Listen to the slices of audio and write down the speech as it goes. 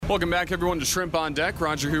Welcome back, everyone, to Shrimp on Deck.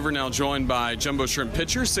 Roger Hoover now joined by Jumbo Shrimp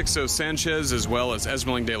pitcher Sixto Sanchez, as well as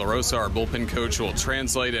Esmerling De La Rosa, our bullpen coach, who will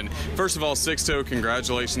translate. And first of all, Sixto,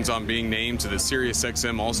 congratulations on being named to the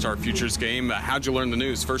SiriusXM All-Star Futures game. How'd you learn the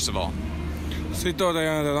news, first of all? Sixto,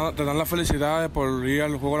 te dan las felicidades por ir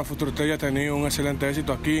al Juego de la Futura Estrella. Has tenido un excelente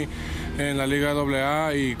éxito aquí en la Liga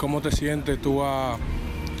AA. ¿Y cómo te sientes tú a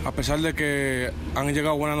pesar de que han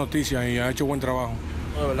llegado buenas noticias y has hecho buen trabajo?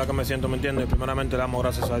 De verdad que me siento, ¿me entiendes? Primeramente le damos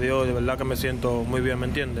gracias a Dios, de verdad que me siento muy bien, ¿me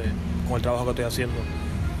entiendes? Con el trabajo que estoy haciendo.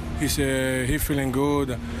 He's feeling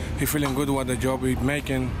good. He's feeling good with the job he's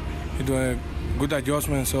making. He do a good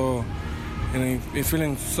adjustment, so and he's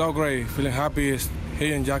feeling so great, feeling happy. He's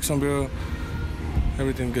here in Jacksonville,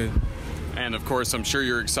 everything good. And of course, I'm sure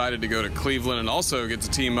you're excited to go to Cleveland and also get to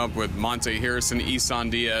team up with Monte Harrison, Isan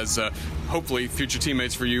Diaz, hopefully future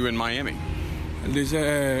teammates for you in Miami. Él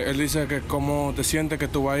dice que cómo te sientes que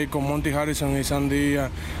tú vas a ir con Monty Harrison y Isan Diaz,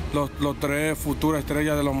 los tres futuras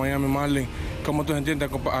estrellas de los Miami Marlins. ¿Cómo tú te entiendes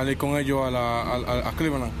al ir con ellos a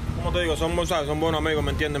Cleveland? Como te digo, son buenos amigos, ¿me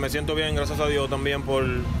entiendes? Me siento bien, gracias a Dios también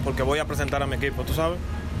porque voy a presentar a mi equipo, ¿tú sabes?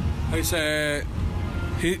 He said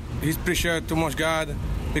he appreciates too much God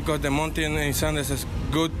because the Monty and Isan is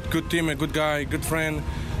good teammate, good guy, good friend.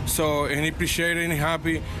 So and he appreciates it and he's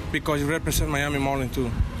happy because he represents Miami Marlins too.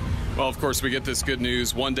 Well, of course, we get this good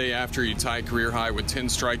news one day after you tied career high with 10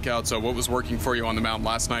 strikeouts. So what was working for you on the mound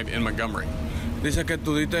last night in Montgomery? Dice que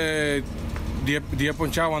tú diste 10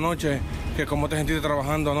 ponchados anoche, que cómo te sentiste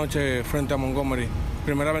trabajando anoche frente a Montgomery.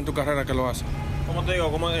 Primera vez en tu carrera que lo haces. Como te digo,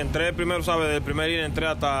 como entré primero, ¿sabes? Del primer inning entré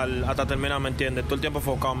hasta terminar, ¿me entiendes? Todo el tiempo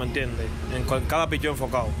enfocado, ¿me entiendes? En cada pichón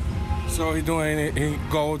enfocado. So he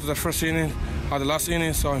go to the first inning, at the last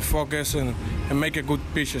inning, so he focus and make a good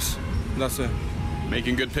pitches. That's it.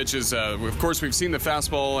 Making good pitches. Of course, we've seen the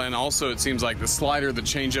fastball, and also it seems like the slider, the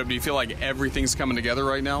changeup. Do you feel like everything's coming together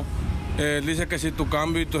right now? Dice que si tu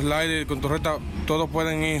cambio y tu slider con tu recta, todos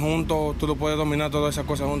pueden ir juntos, tú lo puedes dominar todas esas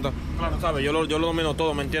cosas juntas. Claro, sabes, yo lo domino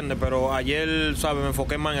todo, ¿me entiendes? Pero ayer, sabes, me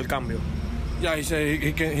enfoqué más en el cambio. Yeah, he said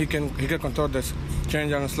he can control this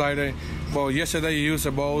change and slider. But yesterday he used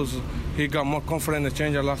the balls. He got more confident in the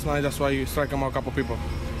changer last night. That's why he struck him out a couple people.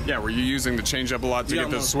 Yeah, were you using the changeup a lot to get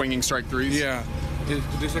those swinging strike threes? Yeah.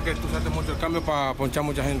 Dice que tú usaste mucho el cambio para ponchar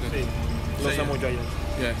mucha gente. Sí, lo usé mucho ayer.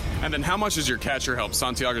 Yeah. And then how much has your catcher helped?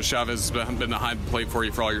 Santiago Chavez has been behind the plate for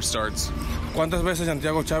you for all your starts. ¿Cuántas veces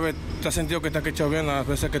Santiago Chávez te has sentido que te ha quechado bien las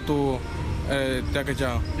veces que tú te has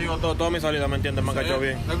quechado? Digo, toda mi salida, ¿me entiendes? Me ha quechado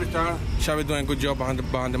bien. Every time, Chávez doing a good job behind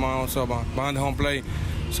the mound, so behind the home plate.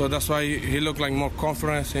 So that's why he looked like more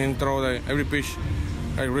confidence and throw every pitch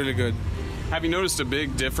like really good. Have you noticed a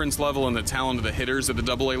big difference level in the talent of the hitters at the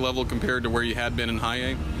AA level compared to where you had been in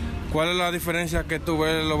High A? ¿Cuál es la diferencia que tú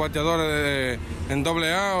ves los bateadores en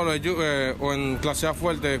AA o en clase A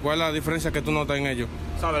fuerte? ¿Cuál es la diferencia que tú notas en ellos?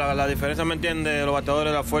 ¿Sabes? La diferencia, ¿me entiendes? Los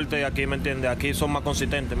bateadores de la fuerte y aquí, ¿me entiendes? Aquí son más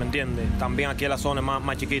consistentes, ¿me entiendes? También aquí la zona es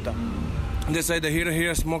más chiquita. They say the hitter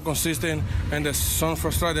here is more consistent and the zone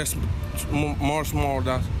for strike is more small.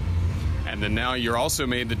 And then now you're also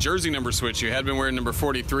made the jersey number switch. You had been wearing number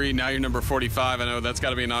 43, now you're number 45. I know that's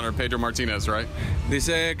got to be in honor of Pedro Martinez, right?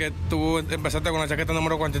 Dice que tú empezaste con la chaqueta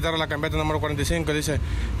número 43, la cambiaste número 45. Dice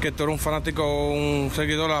que tú eres un fanático, un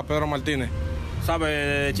seguidor a Pedro Martínez.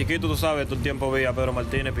 Sabes, chiquito, tú sabes, todo el tiempo vi a Pedro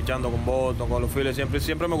Martínez pichando con Boston, con los Phillies.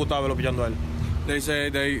 Siempre me gustaba verlo pichando a él. They say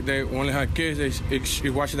they only had kids. They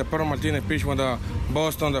watch the Pedro Martinez pitch with the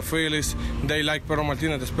Boston, the Phillies. They like Pedro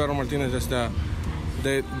Martinez. This Pedro Martinez is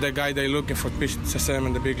the guy they're looking for pitch system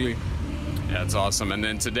in the big league. Yeah, it's awesome. And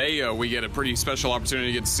then today we get a pretty special opportunity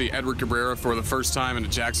to get to see Edward Cabrera for the first time in a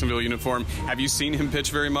Jacksonville uniform. Have you seen him pitch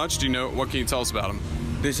very much? Do you know, what can you tell us about him?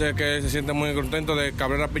 Dice que se siente muy contento de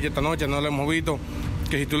Cabrera pitch esta noche. No lo hemos visto.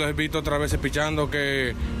 Que si tú lo has visto otra vez pichando,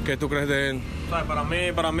 que tú crees de él. ¿Sabes? Para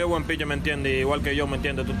mí es buen pitcher, ¿me entiendes? Igual que yo, ¿me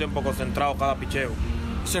entiendes? Tu tiempo concentrado cada picheo.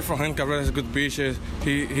 Except for him, Cabrera is good pitches.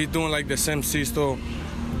 He's doing like the same Sixto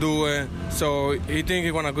do it. So he think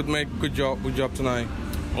he's gonna make good job tonight.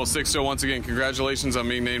 Well, Sixto, once again, congratulations on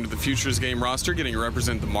being named to the Futures Game roster, getting to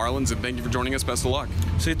represent the Marlins, and thank you for joining us. Best of luck.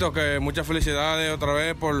 Sixto, que muchas felicidades otra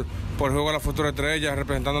vez por el juego de la futura estrella,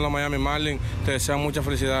 representando a los Miami Marlins. Te desean muchas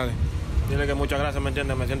felicidades. Dile que muchas gracias, ¿me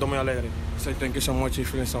entiendes? Me siento muy alegre. Say thank you so much. You're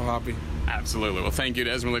feeling so happy. Absolutely. Well, thank you to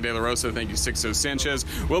Esmerling De La Rosa. Thank you, Sixto Sanchez.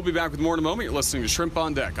 We'll be back with more in a moment. You're listening to Shrimp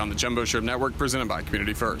on Deck on the Jumbo Shrimp Network, presented by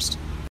Community First.